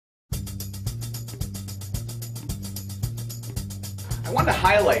I wanted to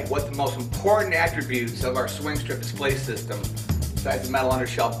highlight what the most important attributes of our swing strip display system, besides the metal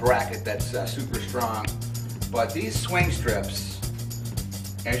undershelf bracket that's super strong. But these swing strips,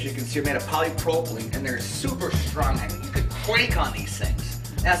 as you can see, are made of polypropylene and they're super strong. I mean, you could crank on these things.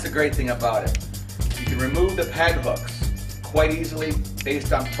 That's the great thing about it. You can remove the peg hooks quite easily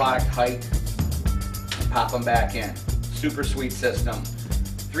based on product height and pop them back in. Super sweet system.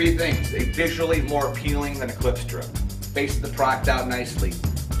 Three things: they're visually more appealing than a clip strip. Faces the product out nicely.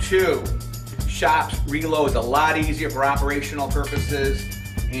 Two, shops reloads a lot easier for operational purposes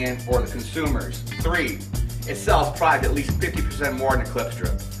and for the consumers. Three, it sells product at least 50% more than a clip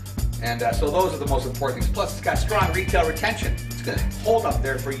strip. And so those are the most important things. Plus, it's got strong retail retention. It's going to hold up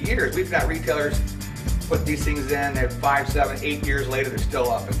there for years. We've got retailers put these things in, they're 5, 7, 8 years later, they're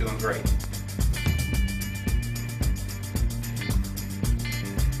still up and doing great.